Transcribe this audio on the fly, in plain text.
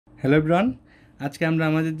Hello everyone, আজকে আমরা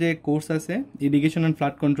আমাদের যে কোর্স আছে ইরিগেশন অ্যান্ড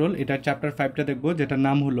ফ্লাড কন্ট্রোল এটার চ্যাপ্টার 5টা দেখব, যেটার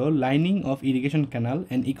নাম হলো lining of irrigation canal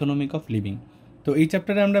and economic of living. তো এই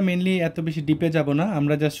চ্যাপ্টারে আমরা মেনলি এত বেশি ডিপে যাব না,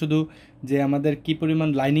 আমরা জাস্ট শুধু যে আমাদের কী পরিমাণ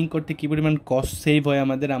লাইনিং করতে কী পরিমাণ কস্ট সেভ হয়,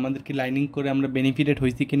 আমাদের কি লাইনিং করে আমরা বেনিফিটেড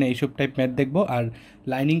হয়েছি কিনা এইসব টাইপ ম্যাথ দেখবো। আর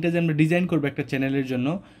লাইনিংটা যে আমরা ডিজাইন করবো একটা চ্যানেলের জন্য,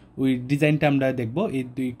 ওই ডিজাইনটা আমরা দেখবো। এই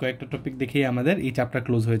কয়েকটা টপিক দেখেই আমাদের এই চ্যাপ্টার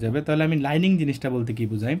ক্লোজ হয়ে যাবে। তাহলে আমি লাইনিং জিনিসটা বলতে কী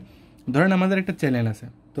বোঝাই, ধরেন আমাদের একটা চ্যানেল আছে।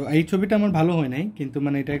 তো এই ছবিটা আমার ভালো হয় নাই, কিন্তু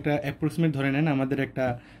মানে এটা একটা অ্যাপ্রক্সিমেট ধরে নেন, আমাদের একটা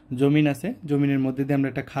জমিন আছে, জমিনের মধ্যে দিয়ে আমরা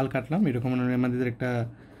একটা খাল কাটলাম, এরকম আমাদের একটা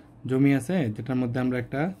জমি আছে যেটার মধ্যে আমরা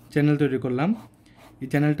একটা চ্যানেল তৈরি করলাম। এই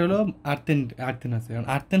চ্যানেলটা হলো আর্থেন আছে।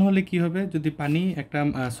 আর্থেন হলে কি হবে, যদি পানি একটা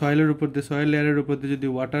সয়েলের উপর দিয়ে, সয়েল লেয়ারের উপর দিয়ে যদি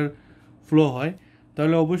ওয়াটার ফ্লো হয়,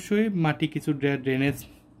 তাহলে অবশ্যই মাটি কিছু ড্রেনেজ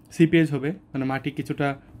সিপেজ হবে, মানে মাটি কিছুটা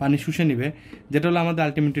পানি শুষে নিবে, যেটা হলো আমাদের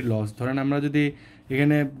আলটিমেটলি লস। ধরেন আমরা যদি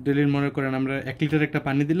এখানে ডেলির মনে করেন আমরা 1 লিটার একটা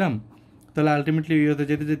পানি দিলাম, তাহলে আলটিমেটলি ইয়েতে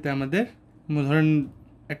যেতে যেতে আমাদের ধরেন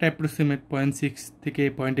একটা অ্যাপ্রক্সিমেট 0.6 থেকে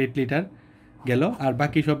 0.8 লিটার গেল, আর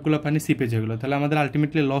বাকি সবগুলো পানি সিপেজ হয়ে গেলো। তাহলে আমাদের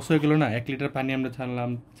আলটিমেটলি লস হয়ে গেলো না? 1 লিটার পানি আমরা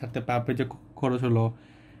ছাড়তে পাপে যে খরচ হলো,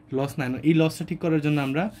 লস না। এই লসটা ঠিক করার জন্য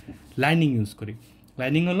আমরা লাইনিং ইউজ করি।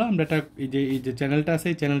 লাইনিং হলো আমরা একটা এই যে চ্যানেলটা আছে,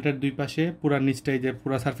 এই চ্যানেলটার দুই পাশে পুরা নিচটা, এই যে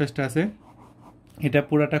পুরা সারফেসটা আছে, এটা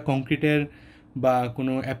পুরাটা কংক্রিটের বা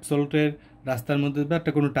কোনো অ্যাবসল্টের রাস্তার মধ্যে বা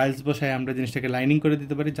একটা কোনো টাইলস বসায় আমরা জিনিসটাকে লাইনিং করে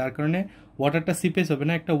দিতে পারি, যার কারণে ওয়াটারটা সিপেজ হবে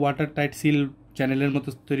না, একটা ওয়াটার টাইট সিল চ্যানেলের মতো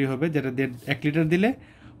তৈরি হবে, যেটা 1 লিটার দিলে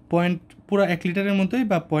পুরো 1 লিটারের মতোই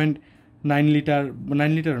বা 0.9 লিটার,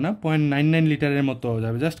 9 লিটারও না, 0.99 লিটারের মতো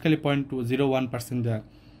যাবে, জাস্ট খালি 0.01% যা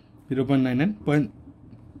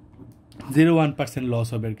 0.01% লস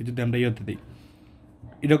হবে আর কি, যদি আমরা ইয়েতে দিই।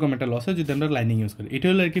 এরকম একটা লস হয় যদি আমরা লাইনিং ইউজ করি। এটা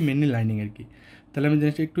হলো আর কি মেনলি লাইনিং আর কি। তাহলে আমি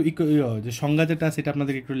জিনিসটা একটু যে সংজ্ঞা যেটা আছে এটা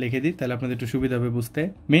আপনাদেরকে একটু লিখে দিই, তাহলে আপনাদের একটু সুবিধা হবে বুঝতে।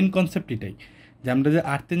 মেন কনসেপ্ট এটাই যে আমরা যে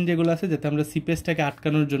আর্থেন যেগুলো আছে, যাতে আমরা সিপেজটাকে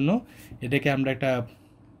আটকানোর জন্য এটাকে আমরা একটা,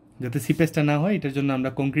 যাতে সিপেজটা না হয় এটার জন্য আমরা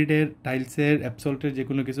কংক্রিটের, টাইলসের, অ্যাবসল্টের যে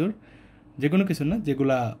কোনো কিছুর না,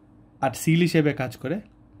 যেগুলা আর সিল হিসেবে কাজ করে,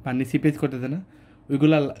 পানি সিপেজ করতে দেয় না,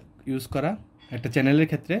 ওইগুলা ইউজ করা একটা চ্যানেলের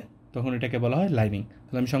ক্ষেত্রে, তখন এটাকে বলা হয় লাইনিং।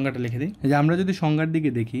 তাহলে আমি সংজ্ঞাটা লিখে দিই। যে আমরা যদি সংজ্ঞার দিকে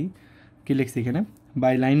দেখি, কি লিখছি এখানে,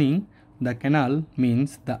 by lining the canal means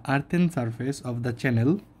the earthen surface of the channel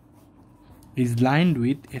is lined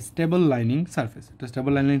with a stable lining surface. এটা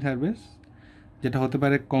স্টেবল লাইনিং সারফেস, যেটা হতে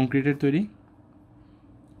পারে কংক্রিটের তৈরি,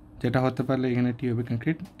 যেটা হতে পারলে এখানে কি হবে,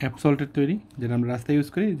 কংক্রিট, অ্যাবসল্টের তৈরি, যেটা আমরা রাস্তায় ইউজ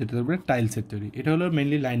করি, যেটা হতে পারে টাইলসের তৈরি। এটা হলো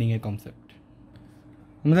মেনলি লাইনিংয়ের কনসেপ্ট।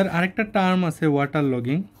 আমাদের আরেকটা টার্ম আছে ওয়াটার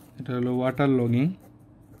লগিং। এটা হলো water logging,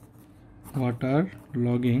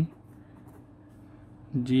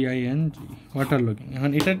 GING, water logging. এখন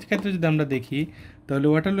এটার ক্ষেত্রে যদি আমরা দেখি, তাহলে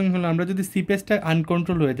ওয়াটার লগিং হলো আমরা যদি সিপেজটা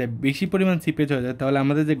আনকন্ট্রোল হয়ে যায়, বেশি পরিমাণ সিপেজ হয়ে যায়, তাহলে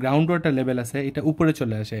আমাদের যে গ্রাউন্ড ওয়াটার লেভেল আছে এটা উপরে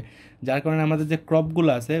চলে আসে, যার কারণে আমাদের যে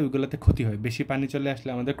ক্রপগুলো আছে ওইগুলোতে ক্ষতি হয়। বেশি পানি চলে আসলে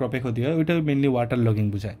আমাদের ক্রপে ক্ষতি হয়, ওইটা মেনলি ওয়াটার লগিং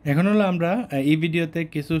বোঝায়। এখন হলো আমরা এই ভিডিওতে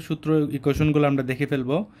কিছু সূত্র ইকুয়েশনগুলো আমরা দেখে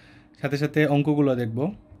ফেলবো, সাথে সাথে অঙ্কগুলো দেখবো।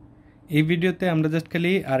 এই ভিডিওতে আমরা জাস্ট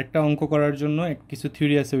খালি আরেকটা অঙ্ক করার জন্য কিছু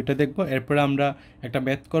থিওরি আছে ওইটা দেখবো, এরপরে আমরা একটা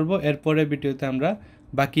ম্যাথ করবো, এরপরে ভিডিওতে আমরা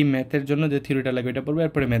বাকি ম্যাথের জন্য যে থিওরিটা লাগবে এটা পড়বো,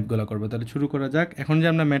 এরপরে ম্যাথগুলো করবো। তাহলে শুরু করা যাক। এখন যে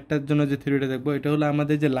আমরা ম্যাথটার জন্য যে থিওরিটা দেখবো, এটা হলো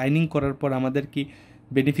আমাদের যে লাইনিং করার পর আমাদের কি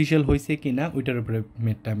বেনিফিশিয়াল হয়েছে কি না, ওইটার উপরে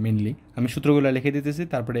ম্যাথটা মেনলি। আমি সূত্রগুলো লিখে দিতেছি,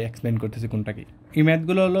 তারপরে এক্সপ্লেন করতেছি কোনটা কি। এই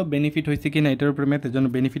ম্যাথগুলো হলো বেনিফিট হয়েছে কি না এটার উপরে ম্যাথ, এর জন্য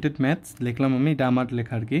বেনিফিটেড ম্যাথস লিখলাম আমি, এটা আমার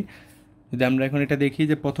লেখা আর কি। যদি আমরা এখন এটা দেখি,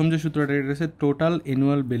 যে প্রথম যে সূত্রটা এটা হচ্ছে টোটাল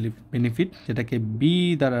অ্যানুয়াল বেনিফিট, যেটাকে বি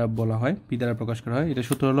দ্বারা বলা হয়, পি দ্বারা প্রকাশ করা হয়। এটা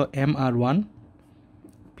সূত্র হলো MR1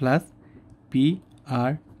 প্লাস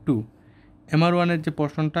PR2। MR1-এর যে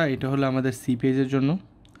পোর্শনটা এটা হলো আমাদের সি পেজের জন্য,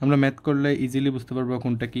 আমরা ম্যাথ করলে ইজিলি বুঝতে পারবো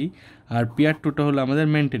কোনটা কি। আর PR2টা হলো আমাদের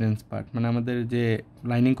মেনটেন্যান্স পার্ট, মানে আমাদের যে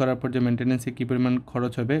লাইনিং করার পর যে মেনটেন্যান্সে কী পরিমাণ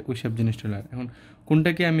খরচ হবে ওই সব জিনিসটা। এখন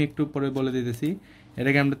কোনটা কি আমি একটু পরে বলে দিতেছি,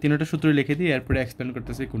 এটাকে আমরা 3টা সূত্র লিখে দিই, এরপরে এক্সপ্লেন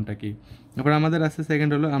করতেছি কোনটা কি। তারপর আমাদের আছে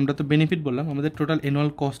সেকেন্ড হলো, আমরা তো বেনিফিট বললাম, আমাদের টোটাল অ্যানুয়াল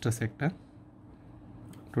কস্ট আছে একটা,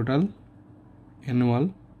 টোটাল অ্যানুয়াল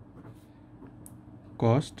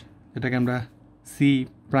কস্ট, এটাকে আমরা সি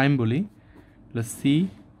প্রাইম বলি, প্লাস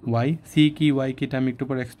সি কি ওয়াই কি, এটা আমি একটু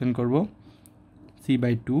পরে এক্সপ্লেন করবো,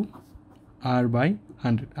 C/2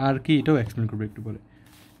 R/100, আর কি এটাও এক্সপ্লেন করবো একটু পরে।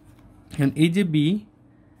 এখন এই যে বি,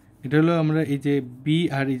 এটা হলো আমরা এই যে বি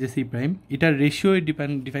আর এই যে সি প্রাইম, এটার রেশিও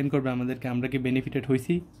ডিফাইন করবে আমাদেরকে আমরা কি বেনিফিটেড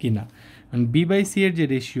হয়েছি কি না। কারণ B/C এর যে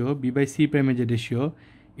রেশিও, B/C প্রাইমের যে রেশিও,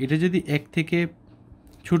 এটা যদি 1 থেকে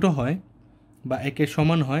ছোটো হয় বা 1-এর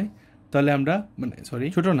সমান হয়, তাহলে আমরা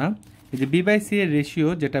ছোটো না, এই যে B/C এর রেশিও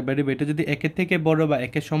যেটা বেরোবে, এটা যদি 1-এর থেকে বড় বা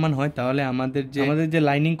 1-এর সমান হয়, তাহলে আমাদের যে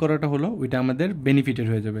লাইনিং করাটা হলো ওইটা আমাদের বেনিফিটেড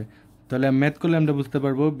হয়ে যাবে। তাহলে ম্যাথ করলে আমরা বুঝতে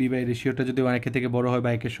পারবো বি বাই রেশিওটা যদি 1 থেকে বড় হয় বা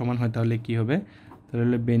 1 এর সমান হয় তাহলে কি হবে, তাহলে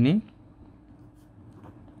হলো বেনিফিটেড।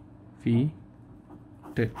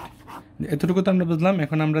 এতটুকু তো আমরা বুঝলাম।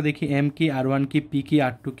 এখন আমরা দেখি এম কি, R1 কি, পি কি,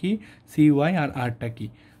 R2 কি, সি ওয়াই আর আরটা কি।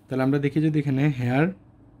 তাহলে আমরা দেখি যদি এখানে হেয়ার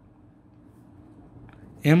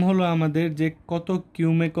এম হলো আমাদের যে কত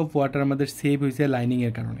কিউমেক অফ ওয়াটার আমাদের সেভ হয়েছে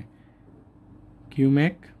লাইনিংয়ের কারণে,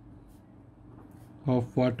 cumec of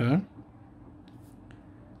water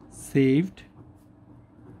saved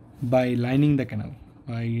by lining the canal,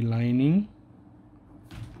 by lining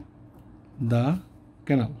the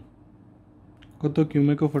canal, কত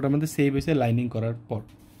কিউমেক অফ ওয়াটার আমাদের সেভ হয়েছে লাইনিং করার পর।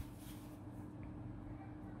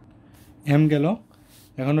 এম গেল।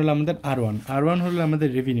 এখন হলো আমাদের R1 হলো আমাদের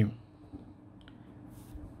রেভিনিউ,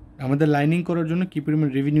 আমাদের লাইনিং করার জন্য কি পরিমাণ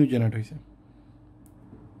রেভিনিউ জেনারেট হয়েছে,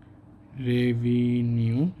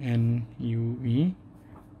 রেভিনিউ NUE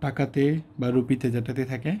টাকাতে বা রুপিতে যেটাতে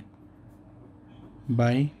থাকে,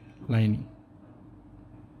 বাই লাইনিং।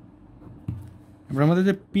 এবার আমাদের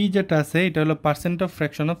যে পি যেটা আছে এটা হলো percent of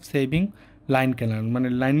fraction of saving line canal, মানে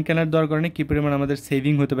লাইন ক্যানাল দেওয়ার কারণে কী পরিমাণ আমাদের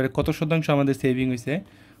সেভিং হতে পারে, কত শতাংশ আমাদের সেভিং হয়েছে,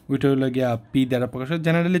 ওইটা হলো গিয়া পি দ্বারা প্রকাশ হয়।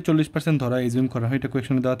 জেনারেলি 40% ধরা এজিউম করা হয়, এটা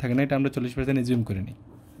কোয়েশনে দেওয়া থাকে না, এটা আমরা 40% এজিউম করে নিই।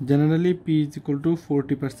 Generally P is equal to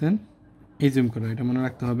 40% assume করা, এটা মনে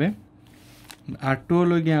রাখতে হবে। R2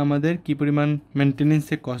 হলো গিয়ে আমাদের কী পরিমাণ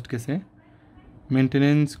মেনটেনেন্সে কস্ট গেছে,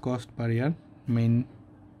 মেনটেনেন্স কস্ট পার ইয়ার,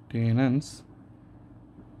 মেনটেনেন্স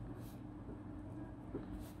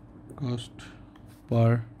কস্ট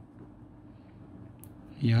পার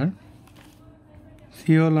ইয়ার।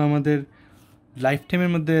 সি হলো আমাদের লাইফ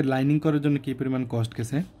টাইমের মধ্যে লাইনিং করার জন্য কী পরিমাণ কস্ট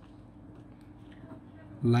গেছে,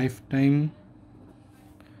 life time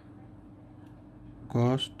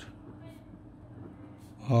cost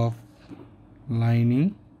of lining.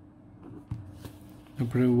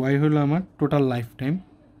 তারপরে ওয়াই হলো আমার total life time,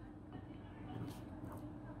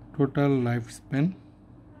 total life span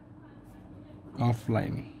of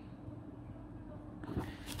lining.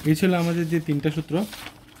 এই ছিল আমাদের যে তিনটা সূত্র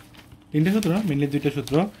মেনলি দুইটা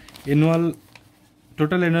সূত্র, annual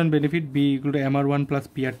total annual benefit B equal to MR1 plus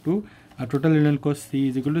PR2 R total annual cost C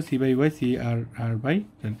is equal to C by Y C R by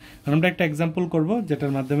 10। আমরা একটা এক্সাম্পল করব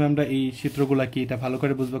যেটার মাধ্যমে আমরা এই সূত্রগুলো কি এটা ভালো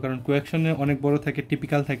করে বুঝবো, কারণ কোয়েকশনে অনেক বড় থাকে,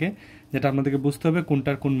 টিপিক্যাল থাকে, যেটা আমাদেরকে বুঝতে হবে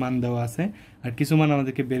কোনটার কোন মান দেওয়া আছে আর কিছু মান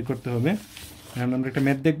আমাদেরকে বের করতে হবে। এখন আমরা একটা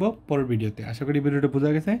ম্যাথ দেখবো পরের ভিডিওতে। আশা করি ভিডিওটা বোঝা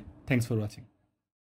গেছে। Thanks for watching.